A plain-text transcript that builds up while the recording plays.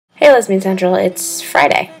Hey Lesbian Central, it's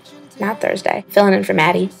Friday, not Thursday. Filling in for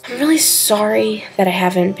Maddie. I'm really sorry that I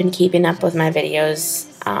haven't been keeping up with my videos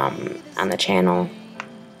on the channel.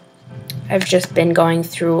 I've just been going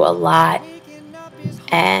through a lot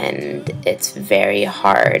and it's very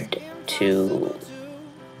hard to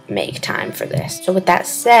make time for this. So with that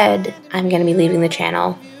said, I'm going to be leaving the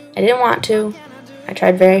channel. I didn't want to. I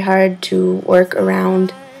tried very hard to work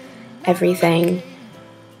around everything,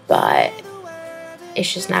 but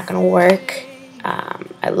it's just not going to work.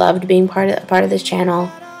 I loved being part of this channel,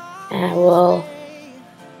 and I will,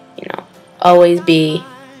 always be,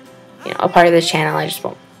 a part of this channel. I just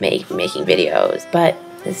won't be making videos, but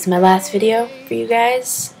this is my last video for you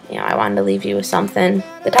guys. I wanted to leave you with something.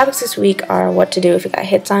 The topics this week are what to do if a guy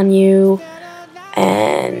hits on you,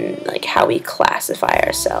 and like how we classify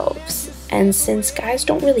ourselves. And since guys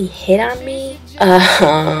don't really hit on me,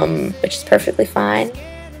 which is perfectly fine,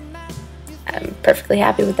 I'm perfectly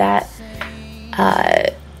happy with that.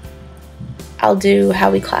 I'll do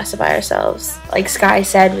how we classify ourselves. Like Sky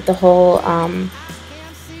said with the whole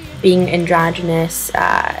being androgynous. Did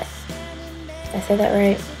I say that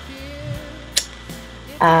right?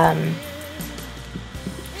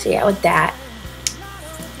 So yeah, with that,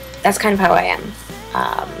 that's kind of how I am.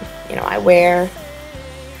 I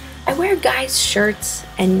wear guys' shirts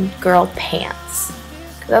and girl pants,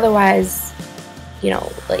 because otherwise,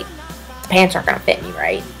 like, the pants aren't gonna fit me,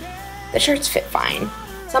 right? The shirts fit fine.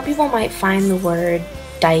 Some people might find the word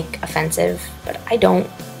dyke offensive, but I don't.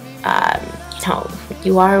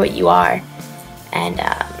 You are what you are, and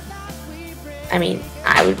I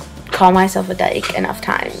would call myself a dyke enough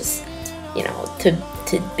times, to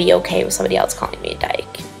be okay with somebody else calling me a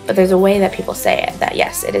dyke. But there's a way that people say it that,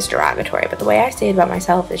 yes, it is derogatory, but the way I say it about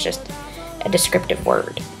myself is just a descriptive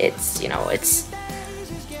word. It's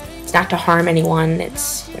not to harm anyone.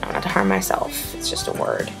 It's, not to harm myself. It's just a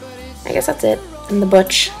word. I guess that's it. I'm the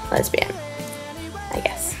butch lesbian, I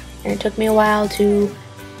guess. And it took me a while to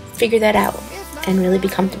figure that out and really be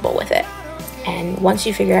comfortable with it. And once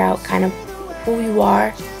you figure out kind of who you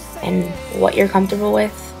are and what you're comfortable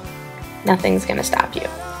with, nothing's gonna stop you.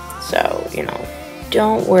 So,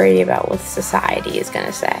 don't worry about what society is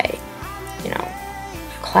gonna say.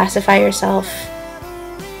 Classify yourself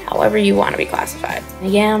however you want to be classified.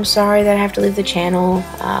 Again, I'm sorry that I have to leave the channel.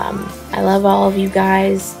 I love all of you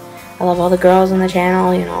guys. I love all the girls on the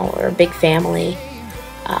channel. We're a big family.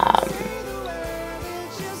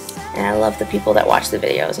 And I love the people that watch the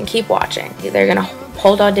videos and keep watching. They're gonna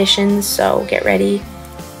hold auditions, so get ready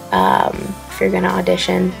if you're gonna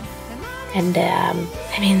audition. And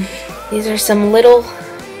these are some little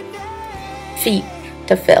feet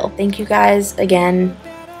to fill. Thank you guys again,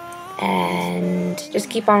 and just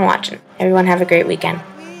keep on watching. Everyone have a great weekend.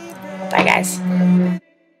 Bye guys.